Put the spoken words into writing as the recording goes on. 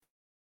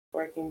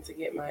working to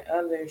get my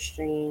other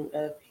stream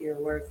up here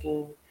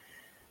working.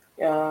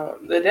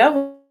 The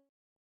devil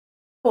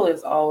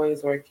is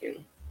always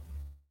working.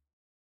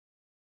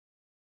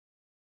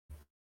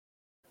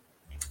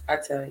 I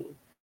tell you.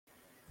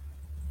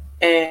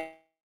 And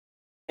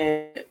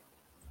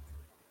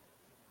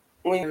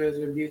when you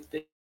rebuke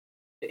the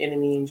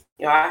enemy,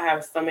 I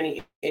have so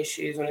many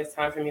issues when it's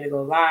time for me to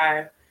go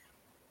live.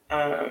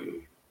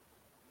 Um,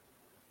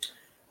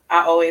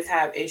 I always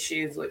have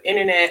issues with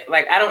internet.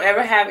 Like I don't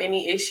ever have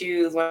any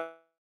issues when I'm live.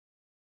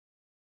 It's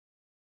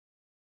always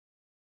when I'm recording that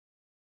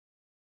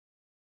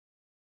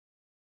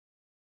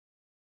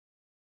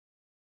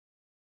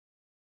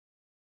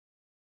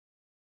I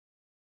have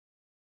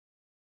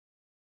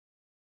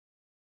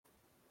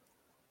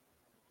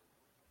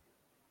issues.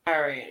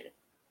 All right.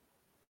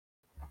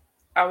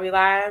 Are we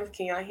live?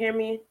 Can y'all hear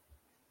me?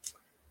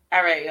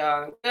 All right,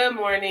 y'all. Good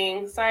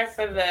morning. Sorry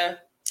for the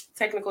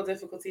technical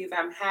difficulties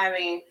I'm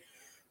having,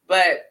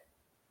 but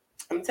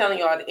I'm telling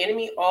y'all, the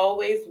enemy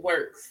always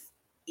works.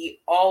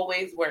 He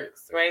always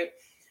works, right?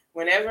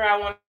 Whenever I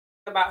want to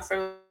talk about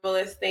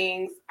frivolous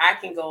things, I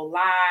can go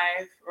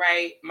live,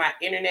 right? My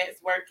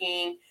internet's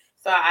working.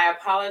 So I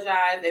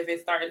apologize if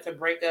it's starting to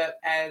break up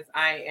as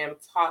I am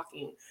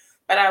talking.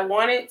 But I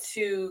wanted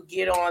to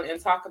get on and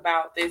talk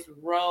about this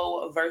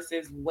Roe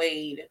versus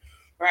Wade,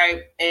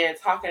 right? And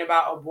talking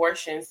about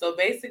abortion. So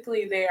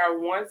basically, they are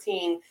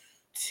wanting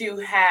to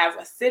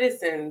have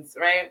citizens,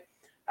 right?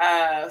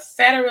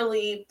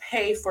 Federally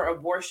pay for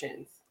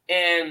abortions.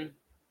 And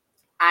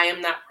I am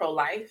not pro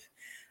life.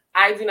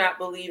 I do not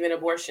believe in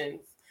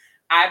abortions.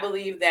 I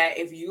believe that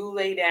if you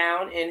lay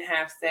down and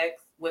have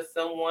sex with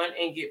someone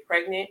and get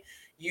pregnant,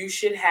 you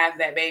should have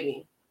that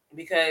baby.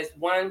 Because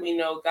one, we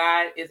know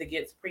God is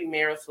against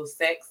premarital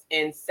sex,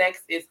 and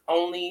sex is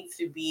only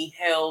to be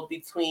held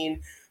between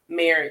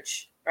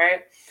marriage,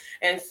 right?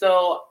 And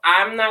so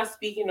I'm not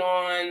speaking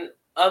on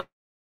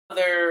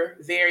other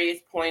various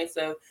points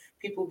of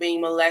people being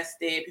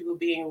molested, people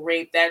being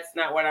raped. That's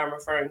not what I'm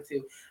referring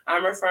to.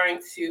 I'm referring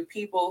to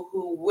people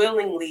who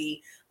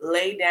willingly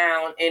lay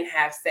down and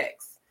have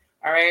sex.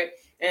 All right.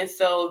 And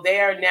so they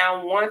are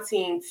now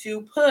wanting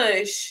to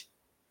push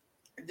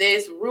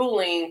this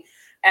ruling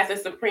at the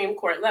Supreme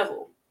Court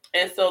level.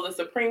 And so the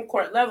Supreme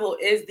Court level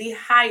is the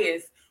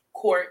highest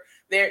court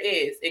there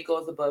is. It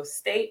goes above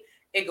state,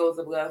 it goes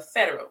above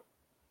federal.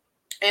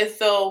 And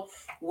so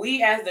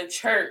we as the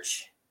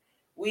church,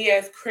 we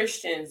as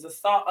Christians, the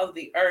salt of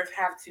the earth,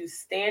 have to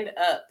stand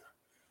up,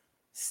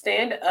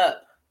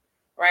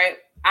 right?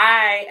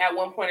 I, at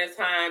one point in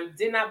time,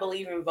 did not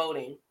believe in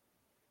voting.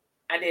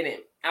 I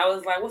didn't. I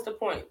was like, what's the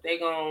point? They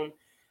going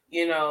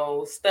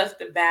to, stuff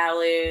the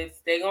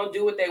ballots. They going to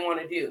do what they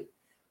want to do,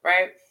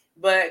 right?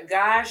 But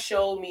God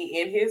showed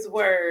me in his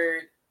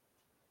word,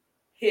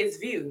 his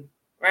view,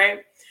 right?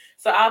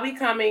 So I'll be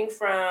coming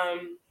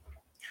from,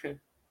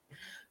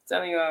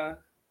 telling y'all,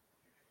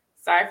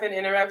 sorry for the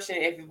interruption.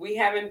 If we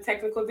having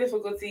technical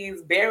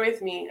difficulties, bear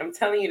with me. I'm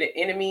telling you, the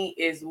enemy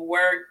is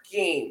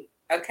working,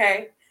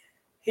 okay?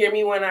 Hear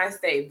me when I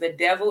say the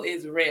devil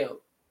is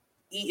real.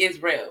 He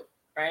is real,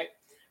 right?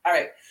 All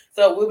right.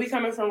 So we'll be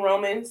coming from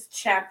Romans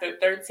chapter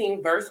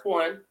 13, verse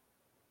 1.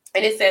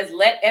 And it says,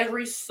 let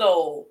every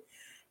soul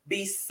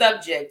be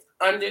subject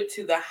under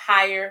to the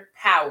higher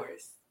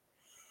powers.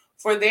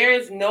 For there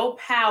is no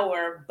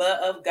power but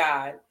of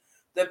God.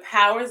 The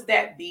powers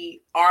that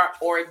be are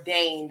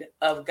ordained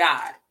of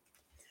God.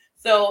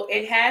 So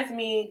it has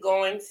me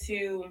going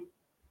to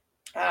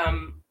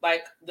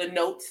like the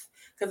notes,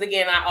 because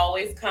again, I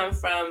always come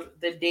from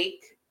the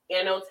Dake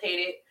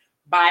annotated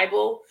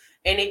Bible,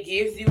 and it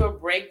gives you a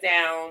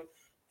breakdown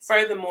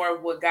furthermore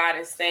of what God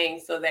is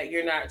saying, so that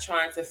you're not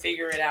trying to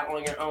figure it out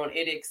on your own.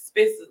 It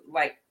explicit,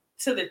 like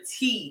to the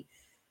T,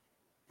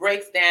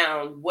 breaks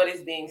down what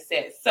is being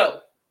said. So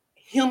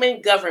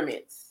human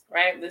governments,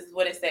 right? This is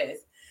what it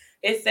says.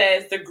 It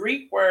says the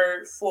Greek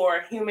word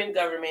for human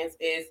governments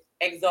is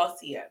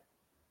exousia,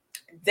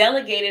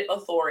 delegated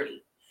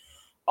authority.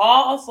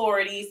 All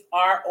authorities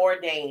are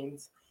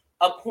ordained,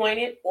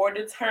 appointed, or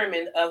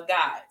determined of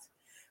God.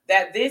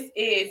 That this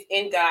is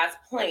in God's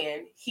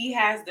plan. He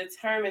has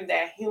determined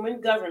that human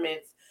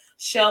governments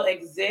shall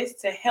exist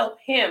to help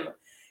him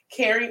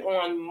carry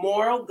on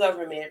moral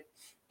government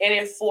and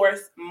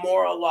enforce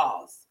moral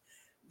laws.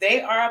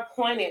 They are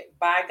appointed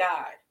by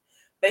God,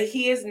 but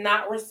he is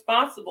not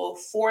responsible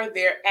for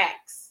their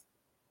acts.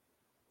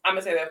 I'm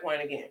going to say that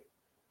point again.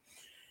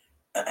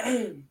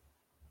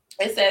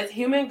 It says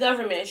human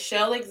government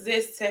shall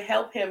exist to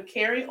help him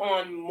carry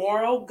on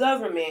moral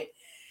government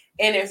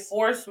and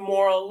enforce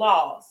moral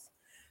laws.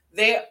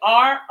 They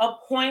are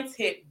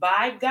appointed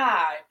by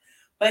God,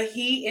 but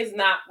he is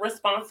not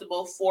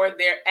responsible for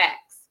their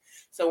acts.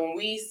 So when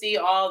we see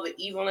all the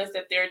evilness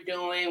that they're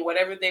doing,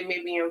 whatever they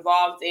may be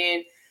involved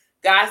in,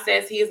 God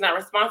says he is not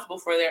responsible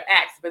for their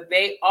acts, but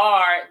they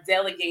are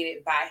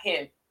delegated by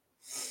him.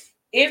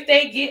 If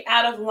they get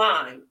out of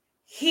line,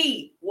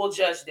 he will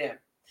judge them,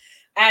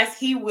 as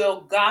he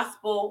will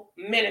gospel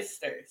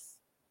ministers.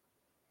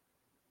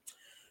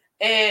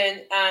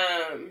 And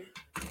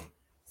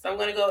So I'm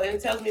going to go, and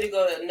it tells me to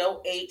go to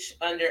note H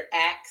under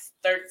Acts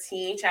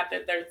 13,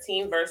 chapter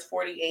 13, verse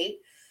 48.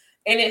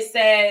 And it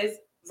says,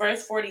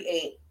 verse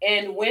 48,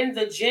 and when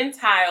the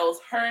Gentiles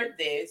heard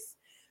this,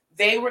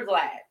 they were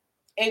glad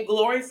and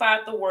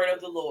glorified the word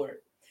of the Lord,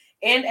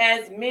 and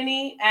as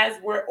many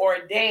as were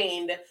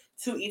ordained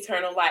to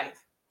eternal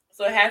life.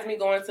 So it has me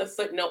going to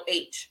footnote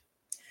H.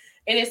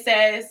 And it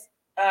says,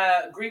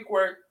 Greek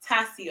word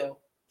tasio,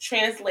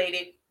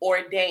 translated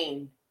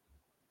ordained,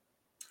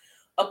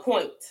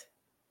 appoint,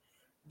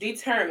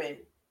 determine,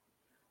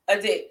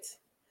 addict.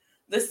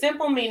 The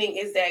simple meaning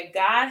is that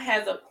God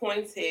has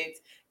appointed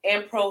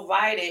and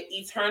provided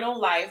eternal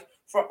life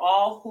for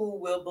all who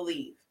will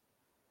believe.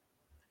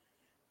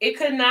 It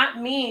could not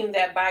mean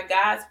that by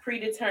God's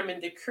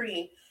predetermined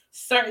decree,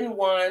 certain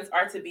ones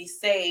are to be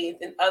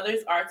saved and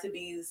others are to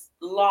be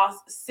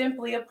lost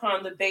simply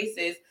upon the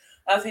basis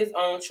of his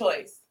own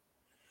choice.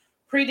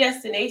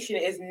 Predestination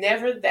is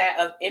never that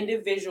of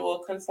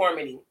individual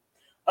conformity,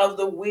 of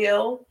the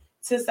will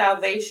to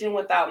salvation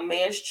without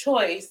man's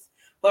choice,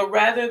 but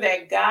rather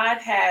that God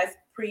has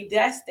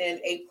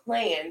predestined a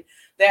plan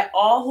that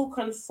all who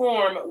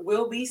conform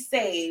will be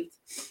saved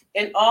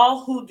and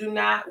all who do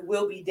not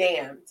will be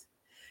damned.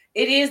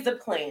 It is the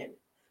plan,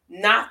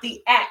 not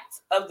the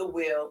act of the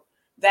will,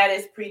 that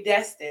is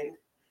predestined.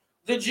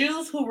 The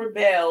Jews who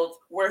rebelled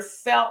were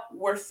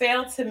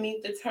failed to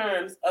meet the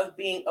terms of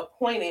being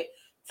appointed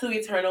to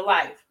eternal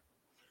life,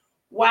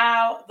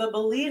 while the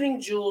believing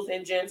Jews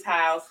and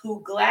Gentiles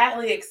who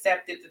gladly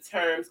accepted the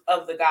terms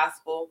of the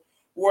gospel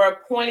were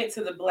appointed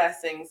to the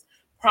blessings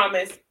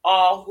promised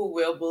all who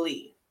will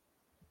believe.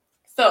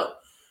 So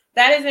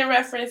that is in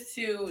reference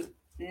to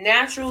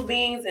natural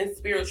beings and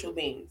spiritual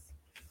beings,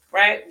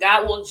 right?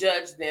 God will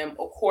judge them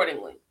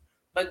accordingly,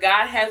 but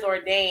God has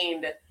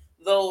ordained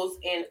those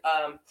in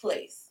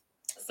place.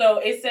 So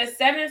it says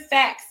 7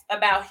 facts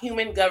about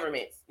human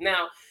governments.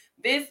 Now,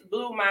 this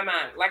blew my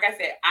mind. Like I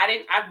said,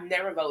 I've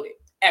never voted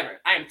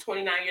ever. I am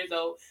 29 years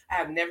old. I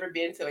have never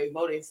been to a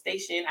voting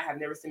station. I have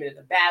never submitted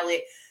a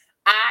ballot.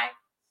 I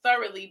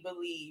thoroughly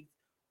believe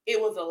it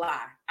was a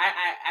lie.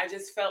 I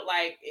just felt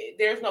like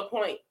there's no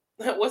point.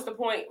 What's the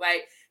point?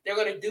 Like, they're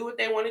going to do what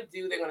they want to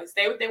do. They're going to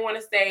say what they want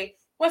to say.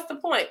 What's the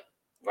point?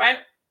 Right?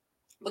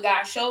 But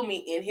God showed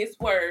me in his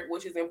word,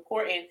 which is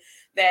important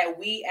that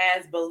we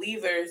as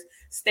believers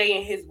stay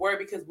in his word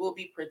because we'll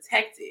be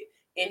protected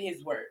in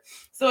his word.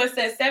 So it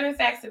says 7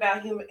 facts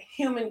about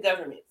human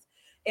governments.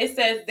 It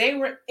says they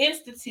were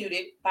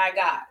instituted by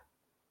God.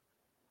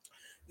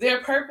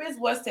 Their purpose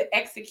was to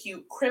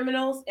execute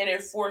criminals and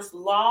enforce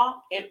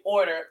law and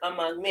order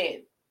among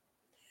men.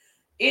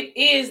 It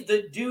is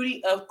the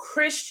duty of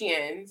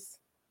Christians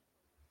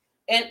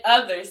and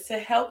others to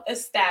help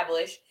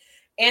establish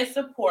and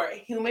support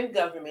human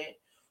government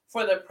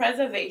for the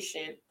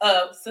preservation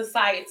of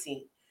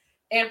society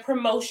and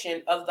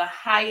promotion of the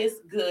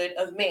highest good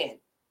of man.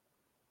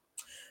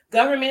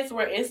 Governments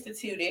were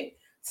instituted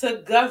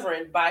to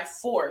govern by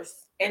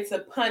force and to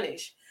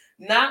punish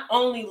not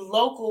only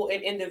local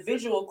and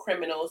individual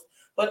criminals,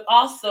 but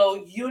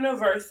also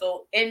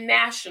universal and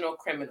national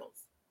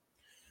criminals.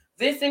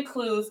 This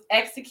includes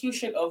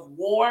execution of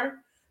war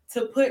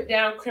to put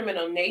down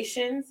criminal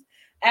nations,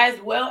 as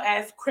well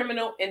as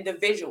criminal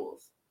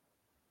individuals.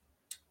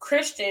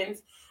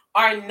 Christians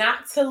are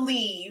not to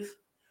leave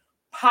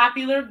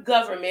popular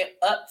government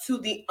up to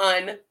the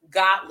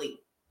ungodly.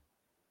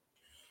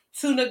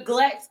 To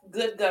neglect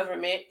good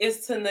government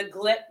is to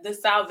neglect the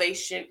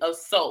salvation of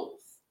souls.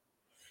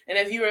 And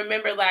if you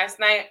remember last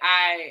night,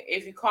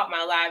 if you caught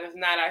my live, if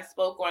not, I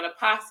spoke on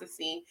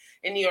apostasy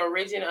and the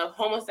origin of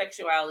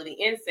homosexuality,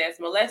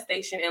 incest,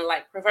 molestation, and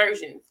like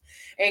perversions.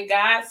 And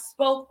God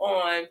spoke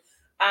on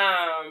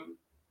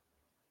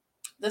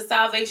the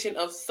salvation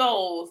of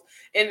souls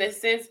in the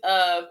sense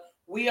of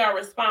we are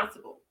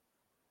responsible.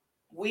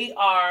 We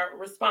are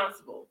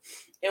responsible.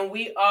 And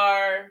we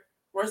are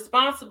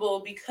responsible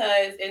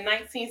because in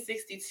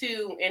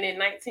 1962 and in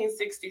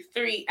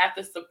 1963 at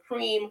the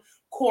Supreme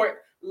Court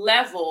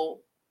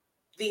level,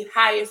 the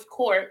highest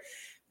court,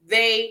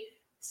 they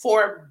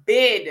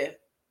forbid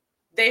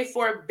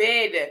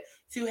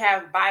to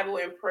have Bible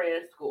and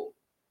prayer in school,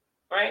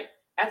 right?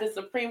 At the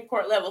Supreme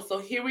Court level. So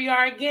here we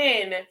are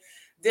again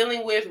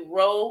dealing with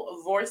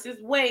Roe versus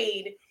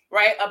Wade,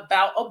 right?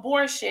 About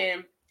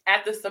abortion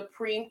at the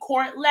Supreme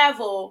Court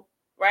level,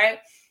 right?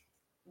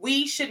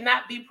 We should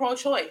not be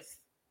pro-choice,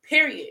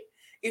 period.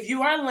 If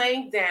you are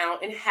laying down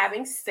and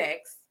having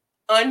sex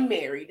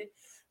unmarried,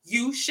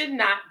 you should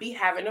not be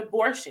having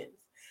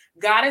abortions.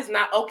 God is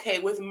not okay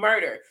with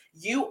murder.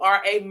 You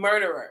are a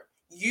murderer.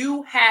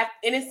 You have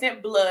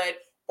innocent blood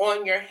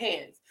on your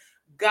hands.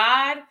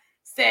 God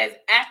says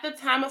at the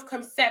time of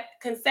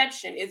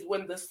conception is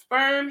when the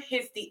sperm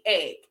hits the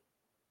egg.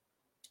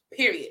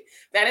 Period.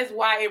 That is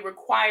why it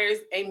requires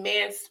a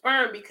man's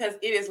sperm, because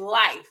it is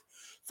life.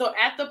 So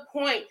at the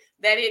point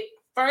that it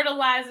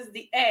fertilizes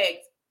the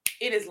eggs,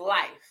 it is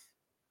life.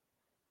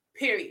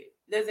 Period.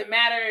 Doesn't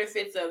matter if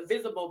it's a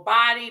visible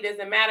body.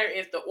 Doesn't matter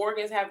if the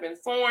organs have been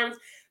formed.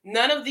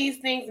 None of these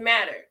things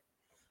matter.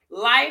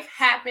 Life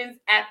happens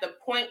at the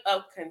point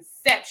of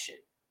conception,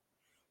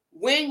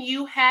 when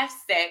you have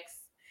sex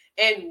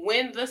and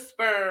when the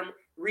sperm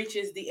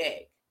reaches the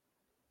egg.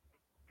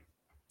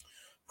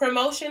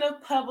 Promotion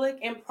of public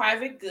and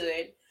private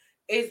good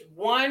is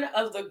one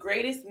of the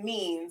greatest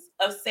means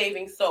of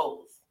saving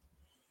souls.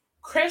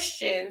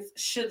 Christians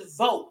should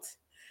vote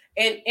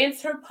and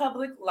enter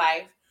public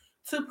life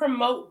to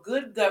promote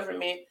good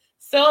government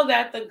so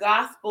that the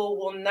gospel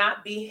will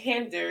not be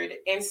hindered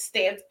and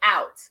stamped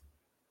out.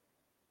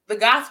 The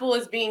gospel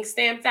is being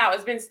stamped out.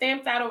 It's been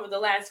stamped out over the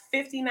last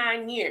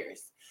 59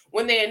 years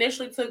when they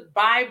initially took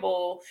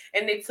Bible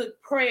and they took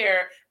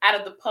prayer out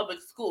of the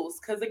public schools.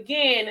 Because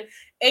again,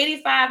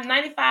 85,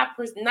 95%,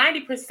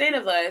 90%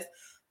 of us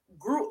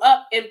grew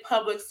up in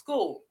public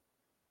school.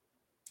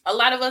 A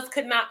lot of us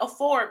could not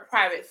afford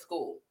private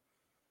school,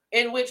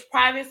 in which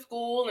private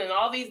school and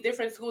all these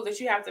different schools that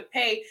you have to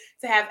pay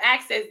to have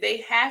access, they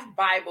have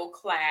Bible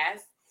class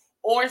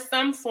or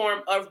some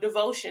form of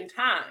devotion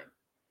time.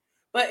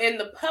 But in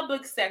the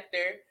public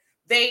sector,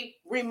 they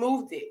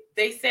removed it.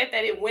 They said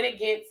that it went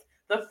against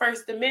the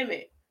First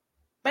Amendment.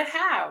 But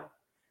how?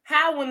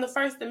 How when the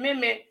First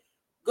Amendment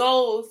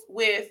goes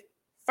with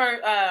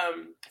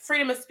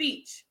freedom of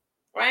speech,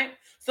 right?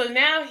 So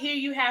now here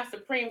you have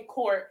Supreme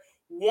Court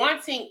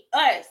wanting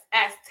us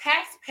as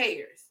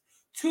taxpayers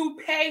to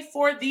pay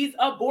for these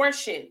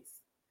abortions.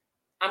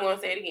 I'm going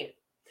to say it again.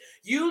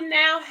 You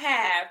now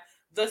have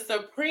the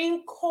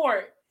Supreme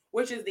Court,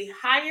 which is the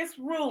highest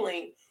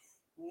ruling,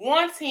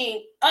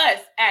 wanting us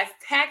as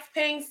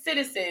tax-paying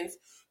citizens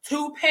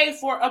to pay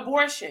for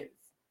abortions.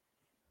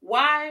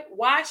 Why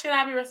should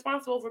I be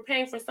responsible for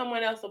paying for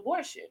someone else's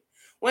abortion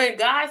when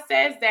God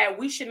says that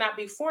we should not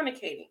be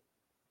fornicating?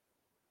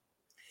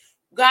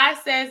 God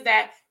says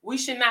that we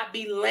should not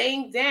be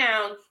laying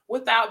down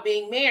without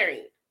being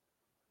married.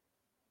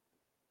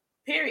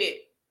 Period.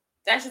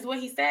 That's just what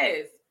he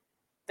says.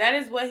 That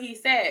is what he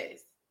says.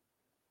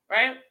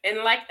 Right? And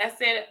like I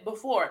said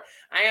before,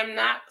 I am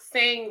not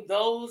saying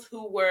those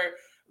who were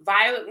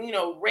violent,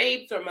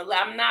 raped or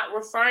molested. I'm not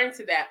referring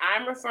to that.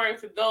 I'm referring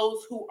to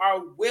those who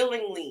are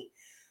willingly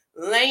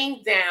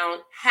laying down,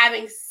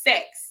 having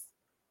sex,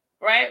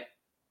 right?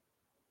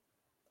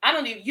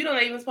 You're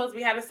not even supposed to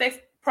be having sex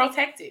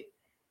protected.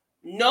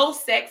 No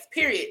sex,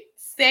 period.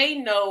 Say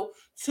no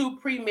to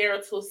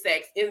premarital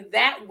sex, and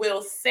that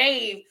will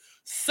save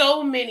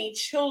so many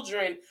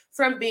children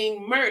from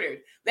being murdered.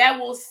 That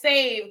will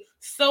save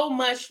so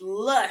much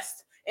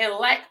lust and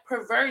lack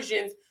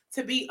perversions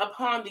to be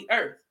upon the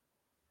earth.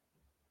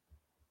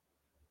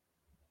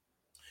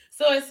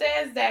 So it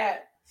says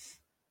that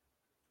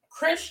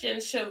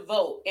Christians should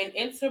vote and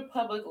enter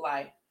public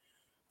life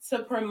to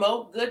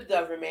promote good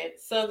government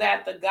so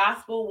that the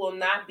gospel will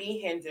not be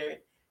hindered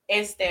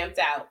and stamped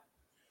out.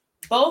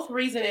 Both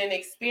reason and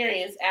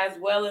experience, as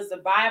well as the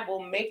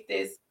Bible, make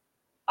this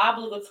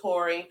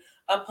obligatory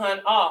upon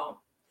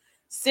all.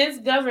 Since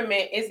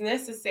government is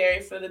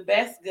necessary for the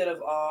best good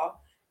of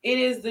all, it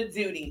is the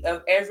duty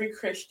of every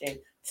Christian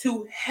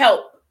to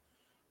help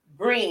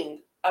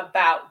bring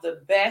about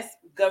the best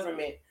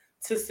government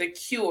to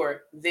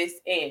secure this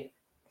end.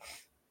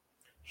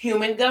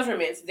 Human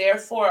governments,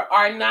 therefore,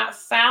 are not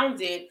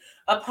founded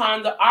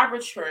upon the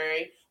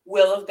arbitrary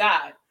will of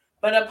God,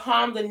 but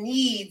upon the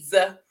needs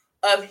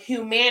of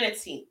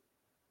humanity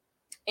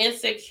in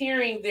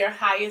securing their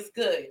highest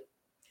good.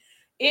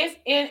 If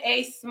in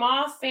a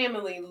small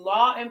family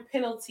law and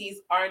penalties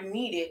are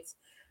needed,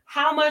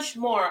 how much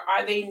more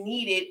are they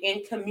needed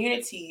in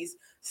communities,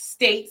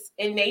 states,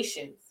 and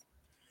nations?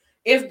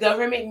 If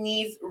government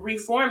needs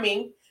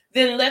reforming,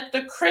 then let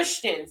the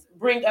Christians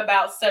bring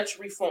about such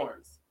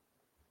reforms.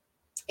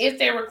 If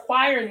they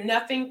require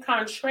nothing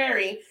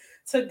contrary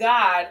to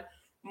God,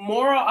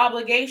 moral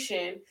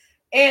obligation,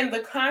 and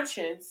the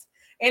conscience,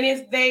 and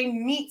if they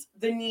meet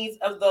the needs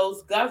of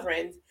those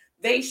governed,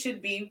 they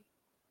should be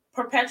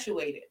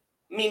perpetuated,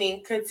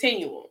 meaning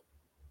continual.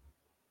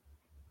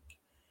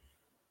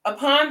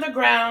 Upon the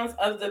grounds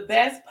of the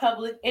best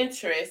public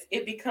interest,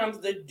 it becomes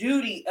the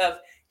duty of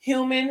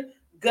human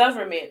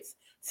governments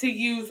to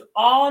use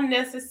all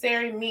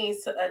necessary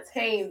means to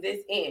attain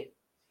this end.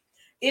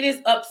 It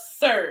is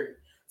absurd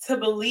to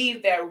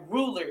believe that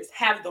rulers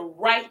have the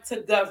right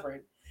to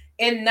govern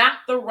and not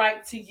the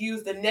right to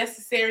use the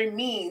necessary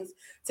means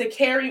to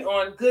carry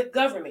on good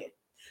government.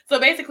 So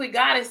basically,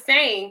 God is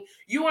saying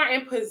you are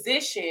in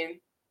position,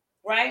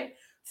 right,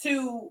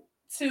 to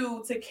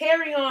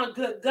carry on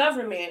good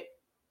government,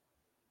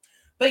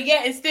 but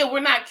yet and still we're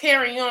not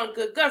carrying on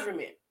good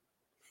government.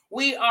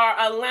 We are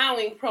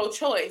allowing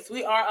pro-choice.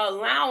 We are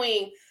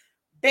allowing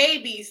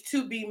babies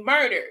to be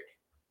murdered.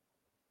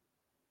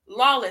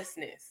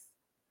 Lawlessness.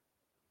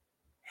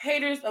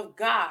 Haters of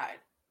God.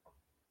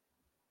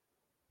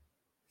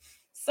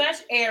 Such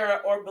error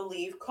or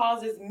belief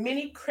causes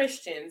many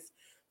Christians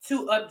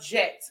to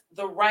object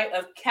the right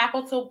of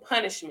capital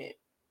punishment,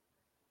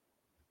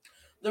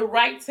 the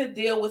right to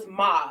deal with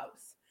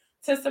mobs,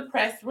 to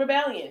suppress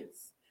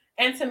rebellions,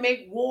 and to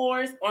make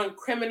wars on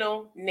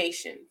criminal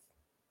nations.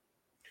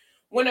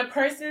 When a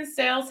person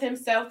sells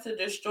himself to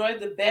destroy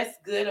the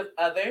best good of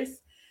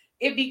others,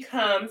 it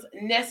becomes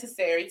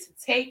necessary to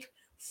take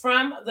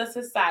from the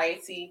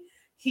society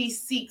he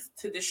seeks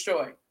to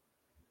destroy.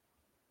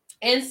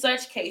 In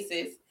such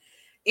cases,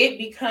 it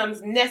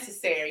becomes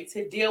necessary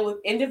to deal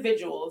with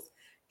individuals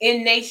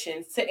in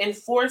nations to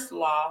enforce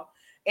law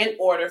and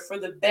order for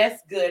the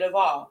best good of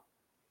all.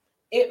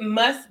 It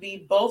must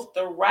be both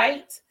the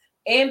right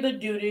and the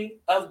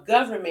duty of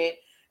government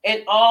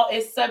and all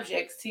its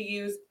subjects to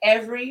use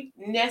every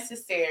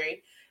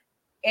necessary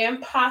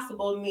and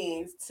possible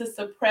means to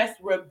suppress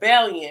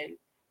rebellion,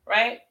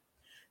 right?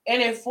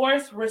 And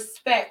enforce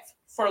respect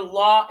for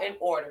law and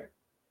order.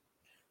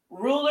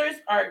 Rulers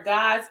are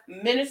God's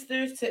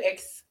ministers to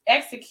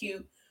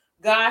execute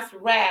God's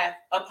wrath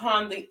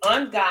upon the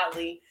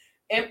ungodly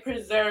and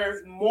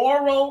preserve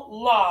moral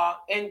law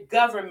and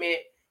government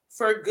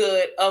for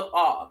good of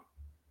all.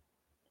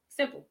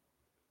 Simple.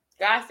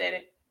 God said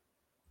it.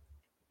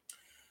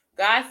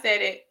 God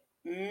said it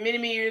many,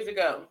 many years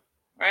ago,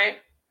 right?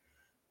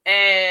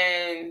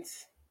 And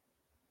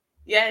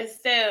yet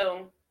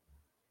still,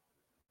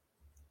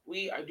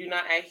 we do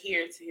not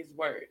adhere to his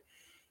word.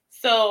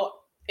 So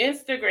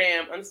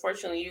Instagram,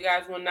 unfortunately, you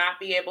guys will not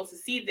be able to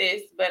see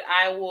this, but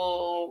I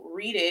will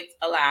read it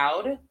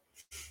aloud.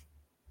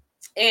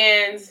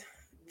 And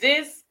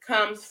this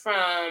comes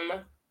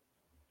from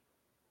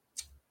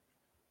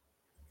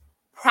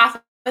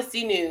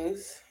Prophecy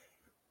News.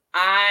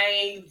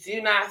 I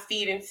do not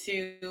feed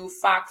into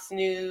Fox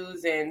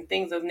News and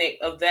things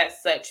of that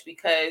such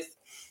because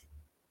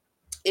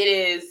it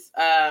is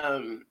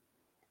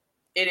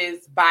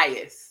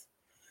biased.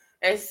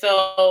 And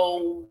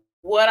so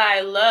what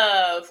I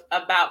love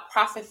about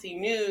Prophecy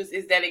News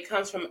is that it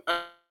comes from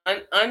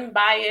an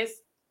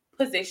unbiased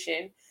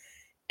position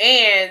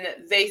and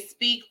they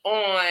speak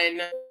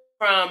on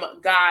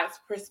from God's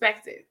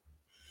perspective.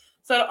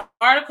 So the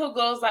article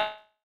goes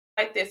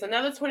like this.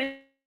 Another 20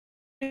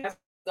 has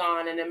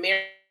gone and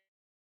America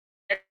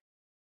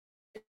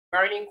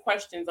burning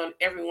questions on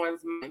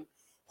everyone's mind.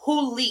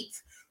 Who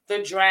leaked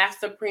the draft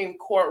Supreme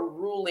Court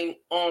ruling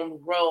on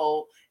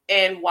Roe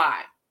and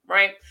why?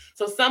 Right?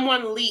 So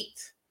someone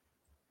leaked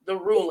the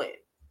ruling.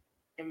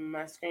 And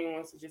my screen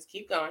wants to just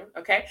keep going.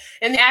 Okay.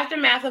 In the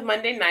aftermath of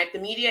Monday night, the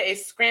media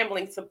is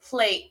scrambling to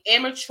play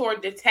amateur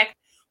detective,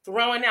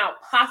 throwing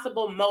out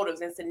possible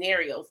motives and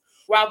scenarios,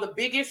 while the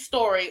biggest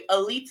story,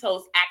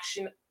 Alito's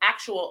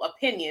actual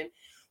opinion,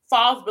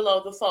 falls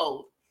below the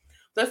fold.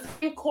 The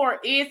Supreme Court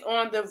is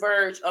on the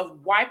verge of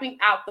wiping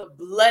out the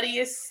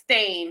bloodiest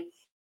stain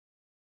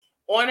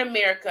on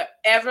America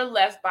ever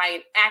left by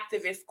an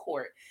activist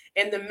court.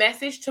 And the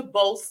message to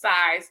both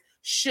sides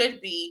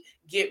should be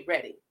get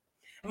ready.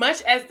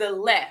 Much as the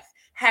left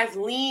has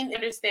leaned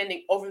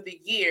understanding over the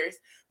years,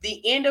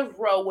 the end of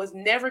Roe was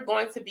never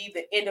going to be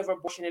the end of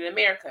abortion in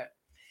America.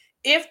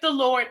 If the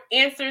Lord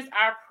answers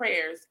our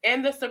prayers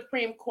and the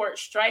Supreme Court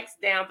strikes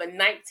down the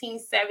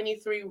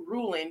 1973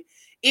 ruling,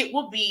 it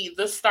will be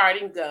the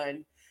starting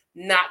gun,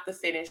 not the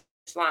finish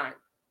line.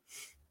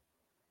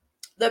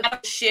 The battle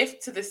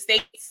shift to the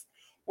states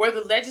where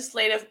the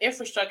legislative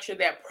infrastructure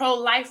that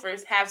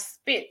pro-lifers have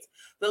spent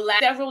the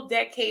last several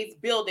decades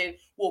building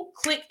will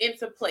click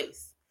into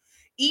place.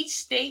 Each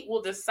state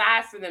will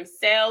decide for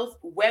themselves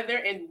whether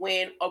and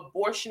when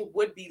abortion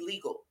would be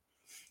legal.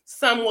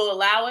 Some will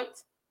allow it,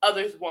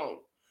 others won't.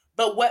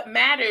 But what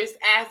matters,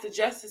 as the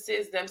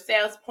justices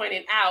themselves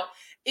pointed out,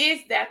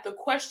 is that the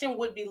question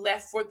would be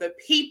left for the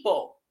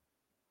people,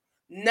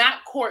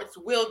 not courts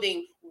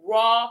wielding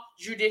raw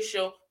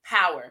judicial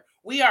power.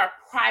 We are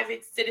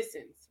private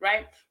citizens,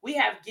 right? We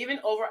have given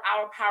over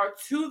our power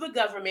to the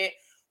government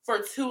for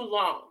too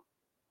long.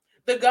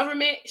 The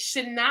government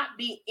should not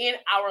be in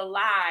our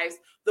lives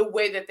the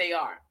way that they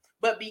are.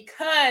 But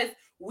because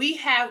we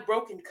have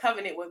broken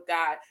covenant with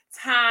God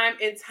time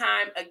and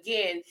time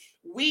again,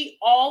 we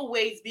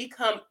always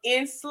become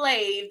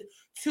enslaved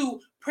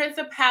to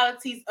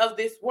principalities of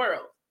this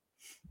world.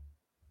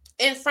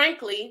 And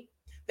frankly,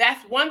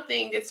 that's one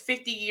thing this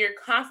 50-year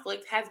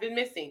conflict has been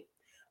missing: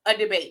 a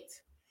debate.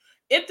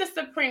 If the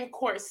Supreme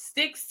Court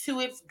sticks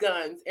to its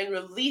guns and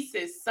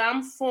releases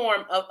some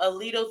form of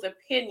Alito's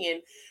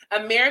opinion,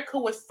 America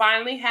would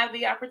finally have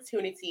the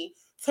opportunity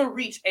to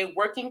reach a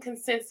working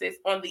consensus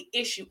on the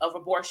issue of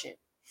abortion.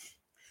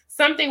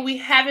 Something we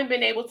haven't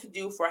been able to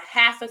do for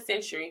half a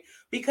century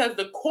because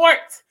the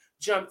court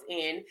jumped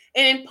in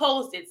and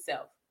imposed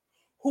itself.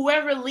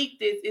 Whoever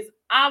leaked this is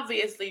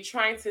obviously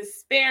trying to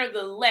spare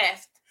the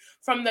left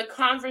from the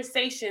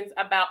conversations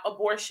about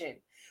abortion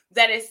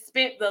that is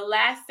spent the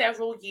last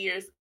several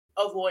years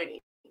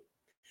avoiding,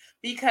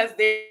 because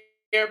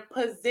their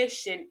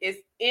position is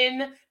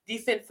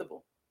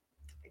indefensible.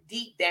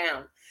 Deep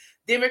down,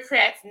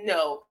 Democrats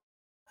know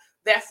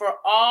that for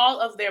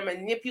all of their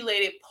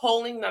manipulated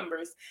polling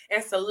numbers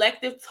and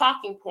selective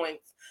talking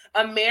points,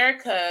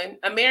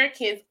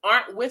 Americans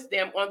aren't with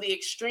them on the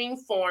extreme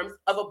forms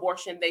of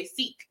abortion they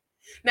seek.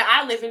 Now,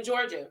 I live in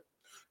Georgia.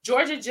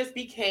 Georgia just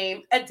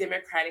became a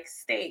Democratic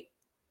state.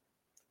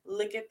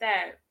 Look at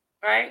that.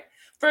 right?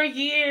 For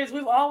years,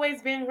 we've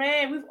always been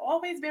red. We've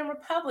always been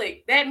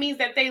Republic. That means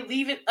that they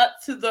leave it up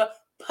to the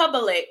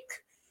public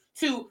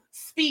to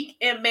speak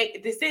and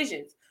make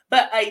decisions.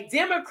 But a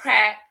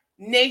Democrat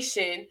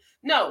nation,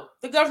 no,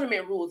 the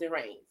government rules and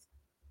reigns.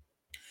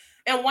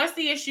 And once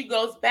the issue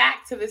goes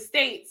back to the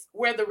states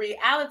where the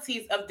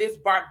realities of this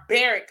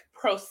barbaric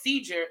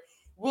procedure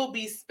will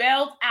be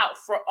spelled out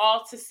for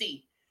all to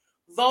see,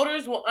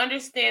 voters will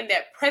understand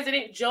that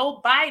President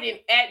Joe Biden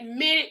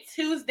admitted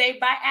Tuesday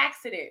by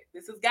accident,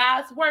 this is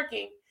God's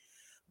working,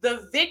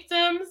 the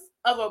victims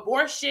of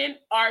abortion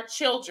are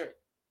children.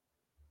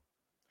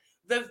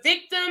 The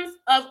victims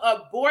of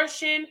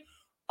abortion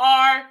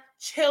are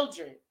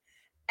children.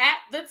 At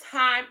the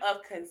time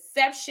of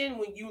conception,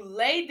 when you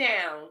lay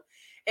down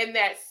and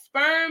that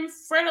sperm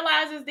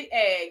fertilizes the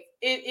egg,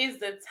 it is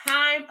the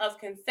time of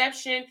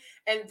conception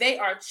and they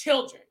are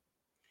children.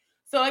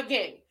 So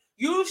again,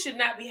 you should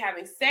not be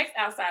having sex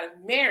outside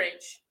of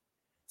marriage.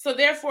 So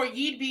therefore,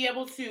 you'd be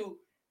able to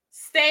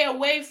stay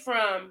away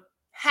from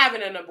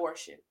having an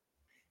abortion.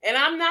 And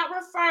I'm not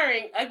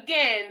referring,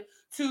 again,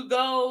 to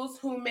those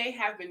who may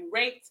have been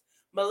raped,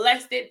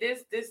 molested.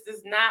 This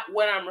is not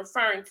what I'm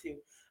referring to.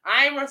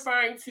 I am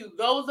referring to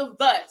those of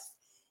us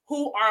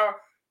who are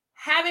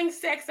having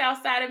sex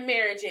outside of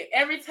marriage, and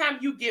every time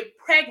you get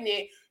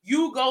pregnant,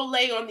 you go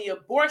lay on the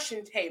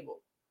abortion table.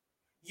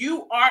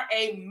 You are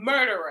a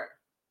murderer,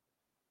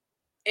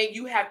 and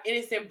you have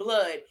innocent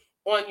blood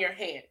on your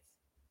hands.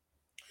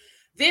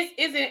 This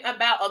isn't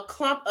about a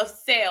clump of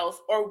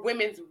cells or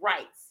women's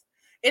rights.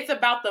 It's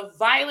about the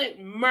violent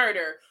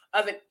murder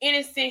of an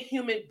innocent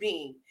human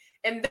being.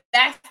 And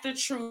that's the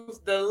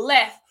truth the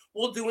left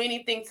will do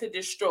anything to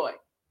destroy.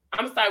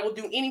 Will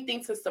do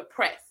anything to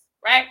suppress,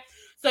 right?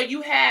 So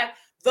you have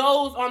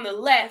those on the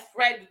left,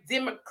 right? The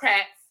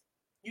Democrats.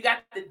 You got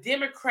the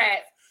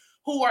Democrats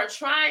who are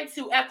trying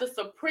to, at the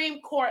Supreme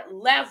Court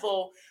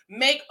level,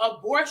 make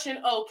abortion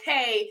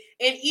okay,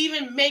 and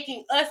even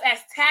making us as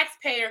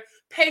taxpayers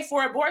pay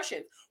for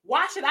abortions.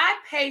 Why should I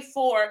pay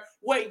for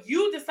what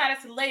you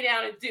decided to lay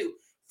down and do?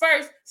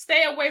 First,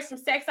 stay away from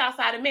sex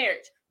outside of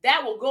marriage.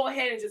 That will go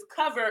ahead and just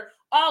cover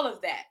all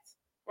of that,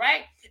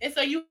 right? And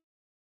so you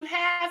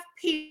have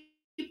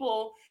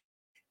people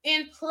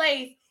in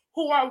place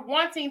who are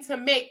wanting to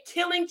make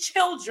killing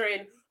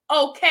children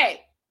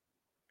okay.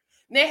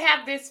 They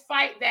have this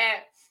fight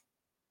that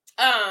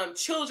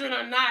children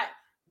are not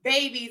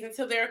babies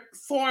until they're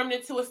formed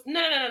into a...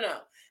 No.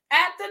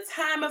 At the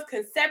time of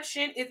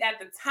conception is at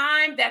the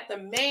time that the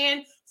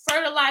man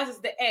fertilizes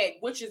the egg,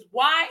 which is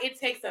why it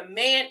takes a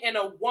man and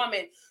a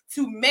woman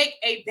to make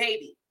a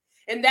baby.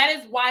 And that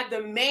is why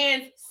the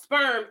man's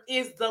sperm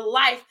is the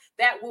life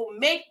that will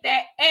make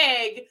that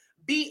egg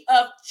be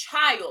of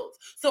child.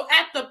 So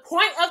at the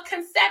point of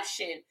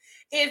conception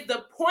is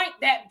the point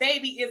that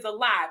baby is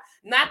alive,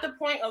 not the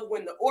point of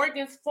when the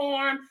organs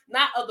form,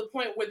 not of the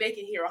point where they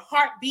can hear a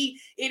heartbeat.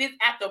 It is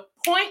at the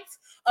point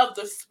of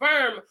the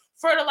sperm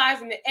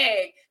fertilizing the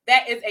egg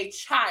that is a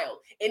child.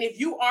 And if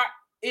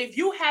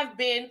you have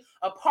been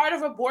a part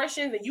of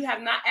abortions and you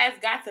have not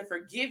asked God to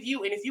forgive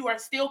you, and if you are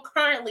still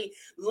currently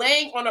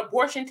laying on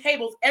abortion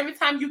tables every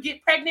time you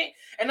get pregnant,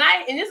 and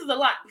this is a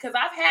lot because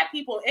I've had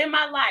people in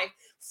my life,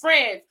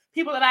 friends,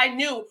 people that I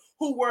knew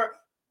who were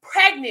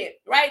pregnant,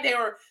 right?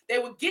 They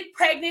would get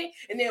pregnant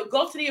and they would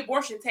go to the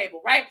abortion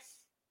table, right?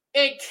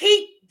 And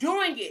keep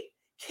doing it.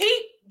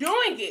 Keep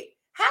doing it.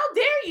 How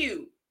dare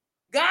you?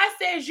 God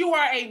says you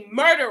are a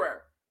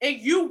murderer and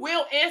you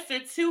will answer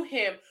to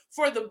him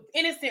for the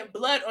innocent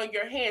blood on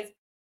your hands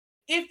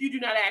if you do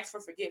not ask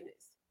for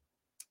forgiveness.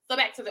 So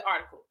back to the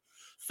article.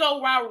 So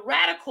while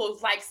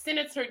radicals like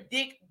Senator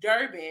Dick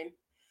Durbin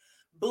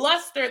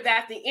bluster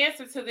that the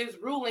answer to this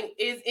ruling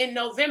is in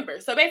November.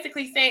 So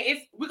basically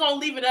saying we're going to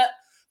leave it up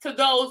to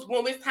those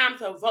when it's time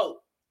to vote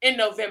in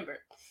November.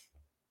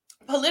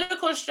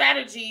 Political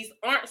strategies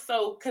aren't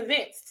so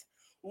convinced.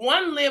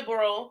 One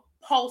liberal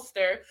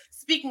pollster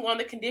speaking on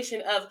the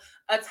condition of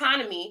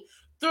autonomy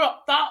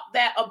thought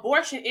that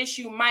abortion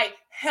issue might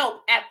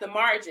help at the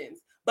margins,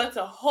 but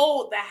to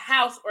hold the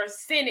House or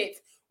Senate,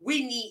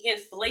 we need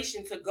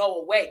inflation to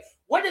go away.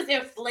 What does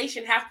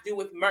inflation have to do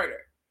with murder?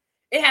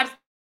 It has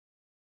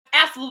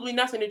absolutely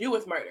nothing to do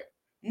with murder.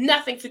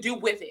 Nothing to do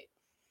with it.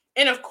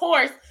 And of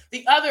course,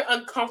 the other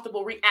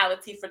uncomfortable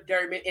reality for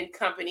Durbin and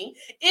company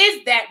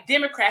is that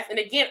Democrats, and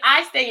again,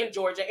 I stay in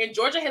Georgia, and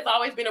Georgia has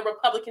always been a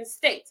Republican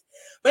state,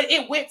 but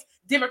it went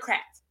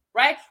Democrats,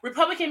 right?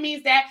 Republican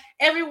means that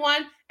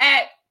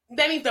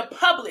that means the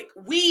public,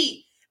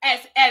 we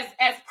as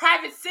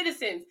private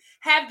citizens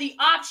have the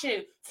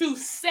option to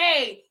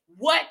say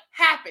what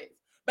happens.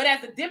 But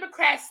as a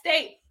Democrat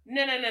state,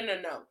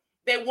 no.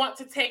 They want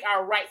to take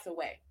our rights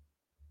away.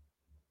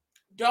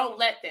 Don't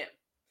let them.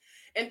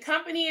 And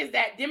company is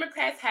that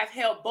Democrats have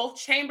held both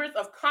chambers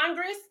of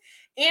Congress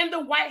and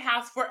the White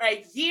House for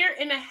a year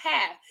and a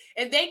half,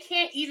 and they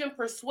can't even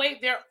persuade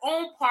their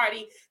own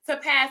party to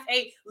pass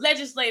a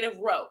legislative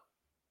row.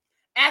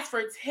 As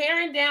for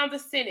tearing down the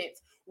Senate,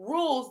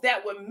 rules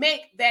that would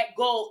make that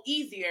goal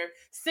easier,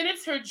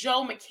 Senator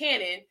Joe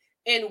McCann,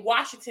 in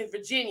Washington,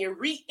 Virginia,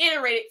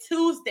 reiterated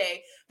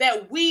Tuesday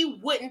that we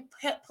wouldn't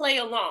play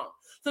along.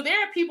 So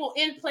there are people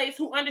in place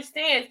who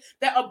understand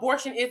that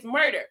abortion is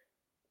murder.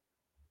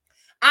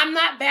 I'm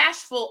not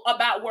bashful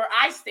about where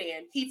I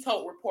stand, he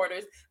told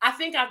reporters. I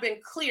think I've been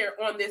clear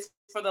on this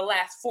for the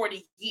last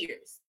 40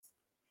 years.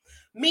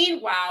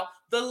 Meanwhile,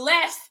 the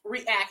left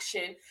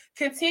reaction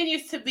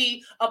continues to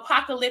be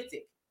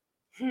apocalyptic.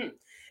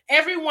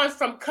 Everyone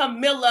from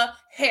Kamala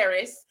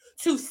Harris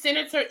to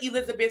Senator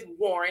Elizabeth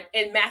Warren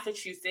in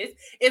Massachusetts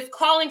is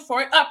calling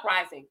for an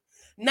uprising.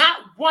 Not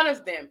one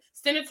of them,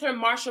 Senator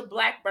Marsha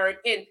Blackburn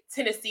in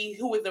Tennessee,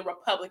 who is a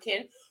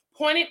Republican,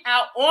 pointed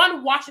out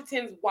on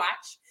Washington's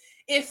watch,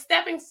 is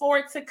stepping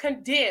forward to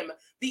condemn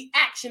the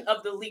action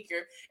of the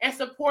leaker and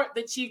support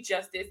the Chief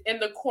Justice in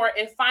the court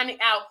in finding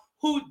out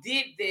who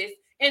did this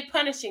and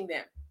punishing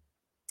them.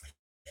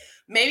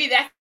 Maybe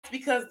that's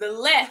because the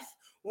left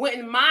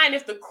wouldn't mind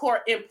if the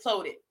court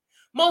imploded.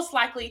 Most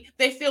likely,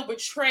 they feel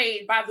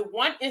betrayed by the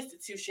one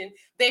institution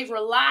they've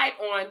relied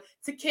on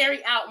to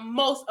carry out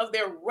most of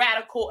their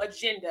radical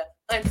agenda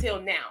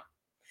until now.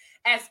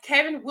 As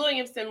Kevin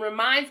Williamson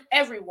reminds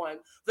everyone,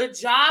 the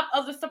job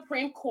of the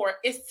Supreme Court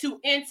is to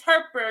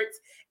interpret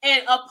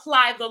and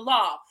apply the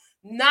law,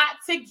 not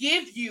to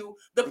give you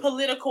the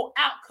political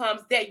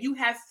outcomes that you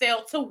have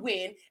failed to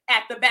win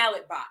at the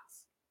ballot box.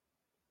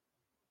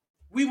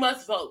 We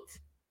must vote.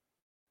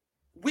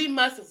 We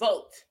must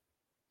vote.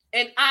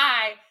 And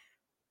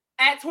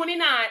at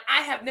 29,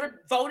 I have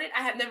never voted.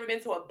 I have never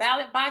been to a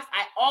ballot box.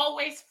 I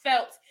always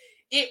felt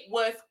it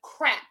was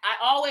crap. I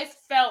always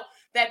felt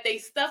that they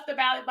stuffed the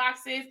ballot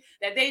boxes,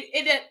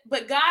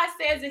 but God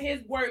says in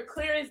his word,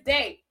 clear as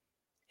day,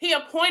 he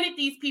appointed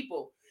these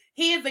people.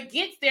 He is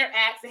against their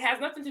acts. It has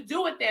nothing to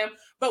do with them,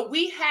 but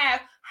we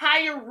have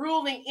higher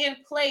ruling in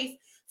place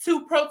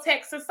to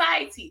protect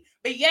society.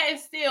 But yet and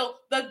still,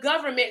 the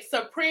government,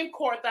 Supreme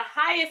Court, the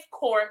highest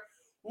court,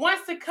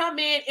 wants to come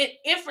in and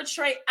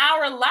infiltrate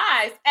our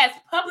lives as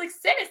public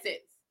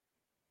citizens.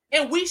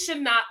 And we should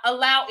not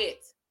allow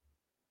it.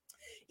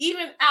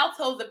 Even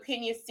Alto's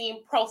opinion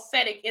seemed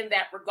prophetic in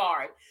that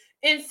regard,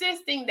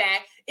 insisting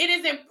that it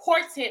is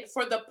important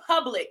for the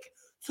public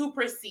to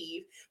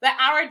perceive that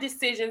our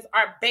decisions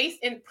are based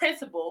in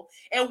principle,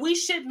 and we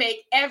should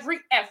make every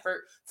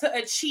effort to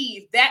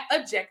achieve that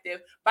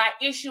objective by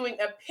issuing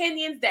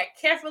opinions that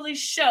carefully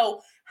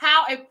show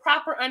how a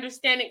proper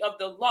understanding of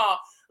the law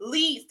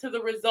leads to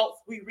the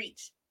results we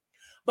reach.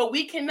 But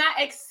we cannot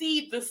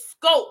exceed the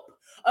scope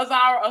of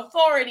our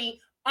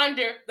authority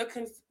under the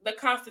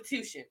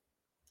Constitution.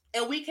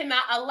 And we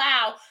cannot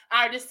allow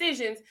our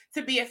decisions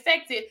to be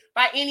affected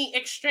by any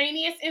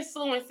extraneous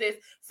influences,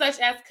 such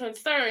as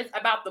concerns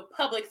about the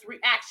public's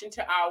reaction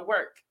to our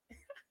work.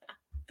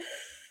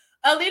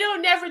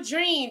 Alito never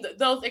dreamed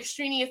those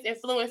extraneous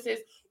influences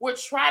would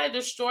try to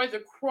destroy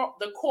the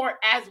court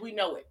as we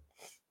know it.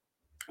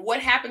 What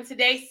happened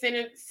today,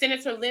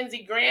 Senator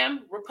Lindsey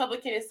Graham,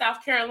 Republican in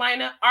South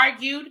Carolina,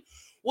 argued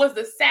was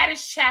the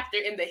saddest chapter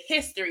in the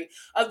history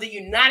of the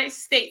United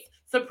States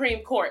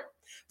Supreme Court.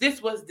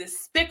 This was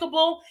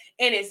despicable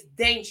and it's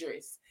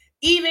dangerous.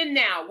 Even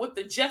now, with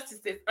the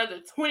justices under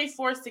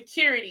 24-hour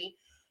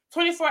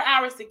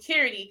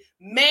security,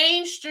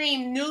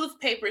 mainstream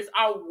newspapers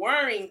are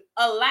worrying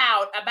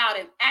aloud about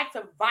an act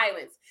of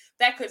violence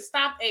that could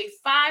stop a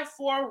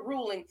 5-4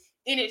 ruling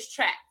in its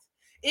tracks.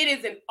 It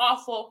is an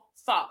awful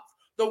thought,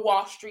 the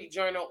Wall Street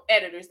Journal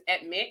editors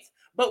admit,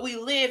 but we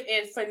live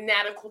in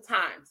fanatical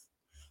times.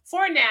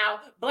 For now,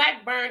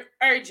 Blackburn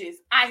urges,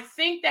 I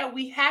think what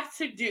we have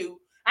to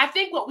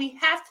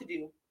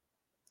do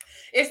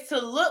is to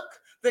look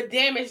the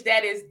damage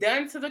that is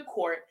done to the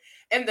court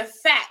and the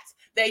fact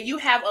that you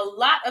have a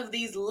lot of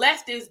these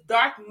leftist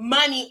dark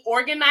money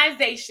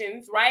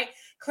organizations, right?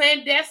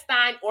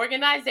 Clandestine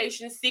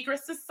organizations, secret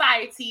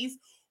societies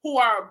who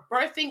are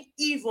birthing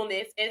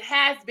evilness and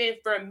has been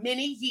for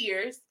many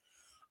years.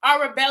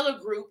 Arabella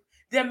Group,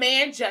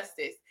 Demand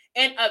Justice,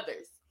 and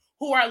others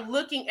who are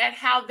looking at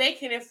how they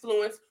can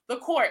influence the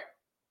court.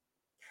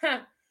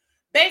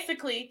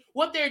 Basically,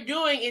 what they're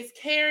doing is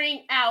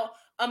carrying out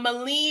a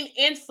malign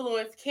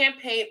influence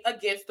campaign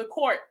against the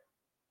court.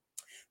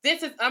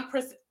 This is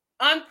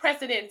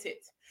unprecedented,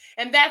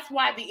 and that's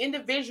why the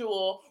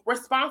individual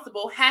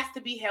responsible has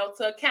to be held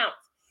to account.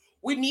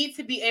 We need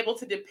to be able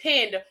to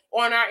depend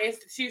on our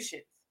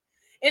institutions.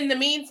 In the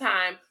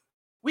meantime,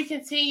 we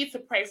continue to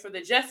pray for the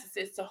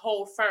justices to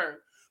hold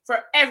firm,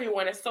 for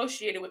everyone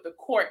associated with the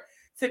court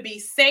to be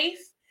safe,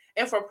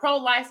 and for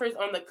pro-lifers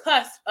on the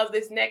cusp of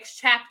this next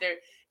chapter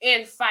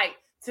and fight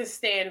to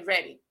stand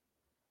ready.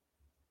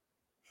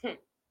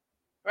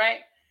 Right?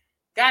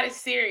 God is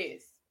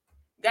serious.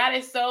 God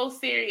is so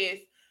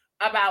serious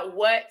about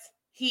what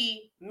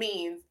he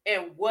means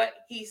and what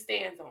he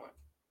stands on.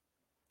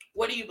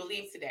 What do you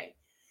believe today?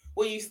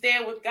 Will you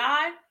stand with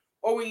God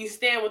or will you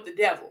stand with the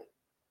devil?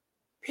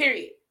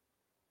 Period.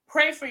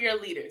 Pray for your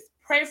leaders.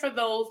 Pray for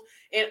those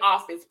in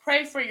office.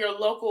 Pray for your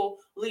local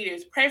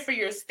leaders. Pray for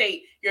your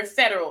state, your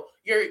federal,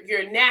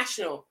 your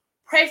national.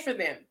 Pray for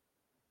them.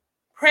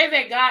 Pray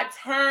that God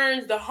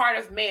turns the heart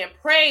of man.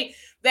 Pray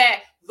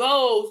that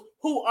those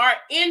who are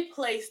in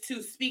place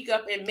to speak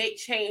up and make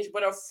change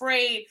but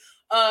afraid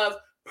of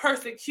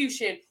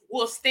persecution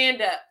will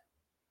stand up.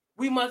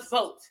 We must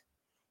vote.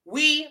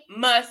 We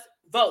must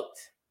vote.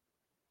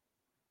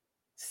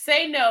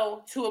 Say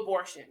no to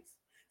abortions.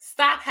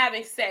 Stop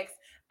having sex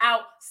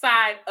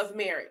outside of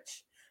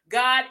marriage.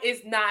 God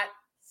is not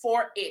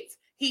for it.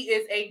 He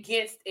is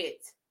against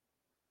it.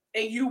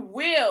 And you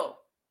will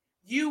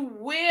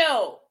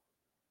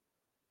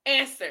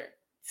answer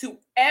to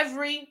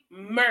every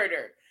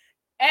murder,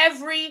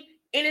 every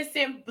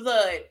innocent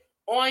blood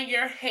on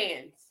your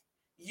hands.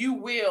 You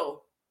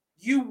will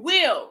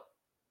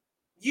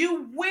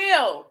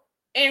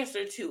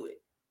answer to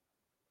it.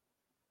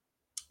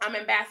 I'm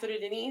Ambassador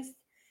Denise.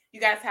 You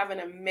guys have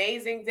an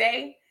amazing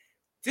day.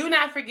 Do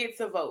not forget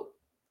to vote.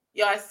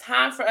 Y'all, it's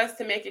time for us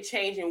to make a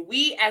change, and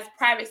we as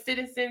private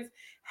citizens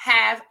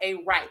have a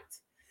right.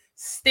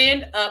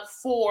 Stand up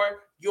for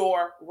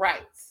your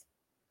rights.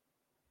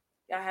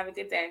 Y'all have a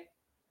good day.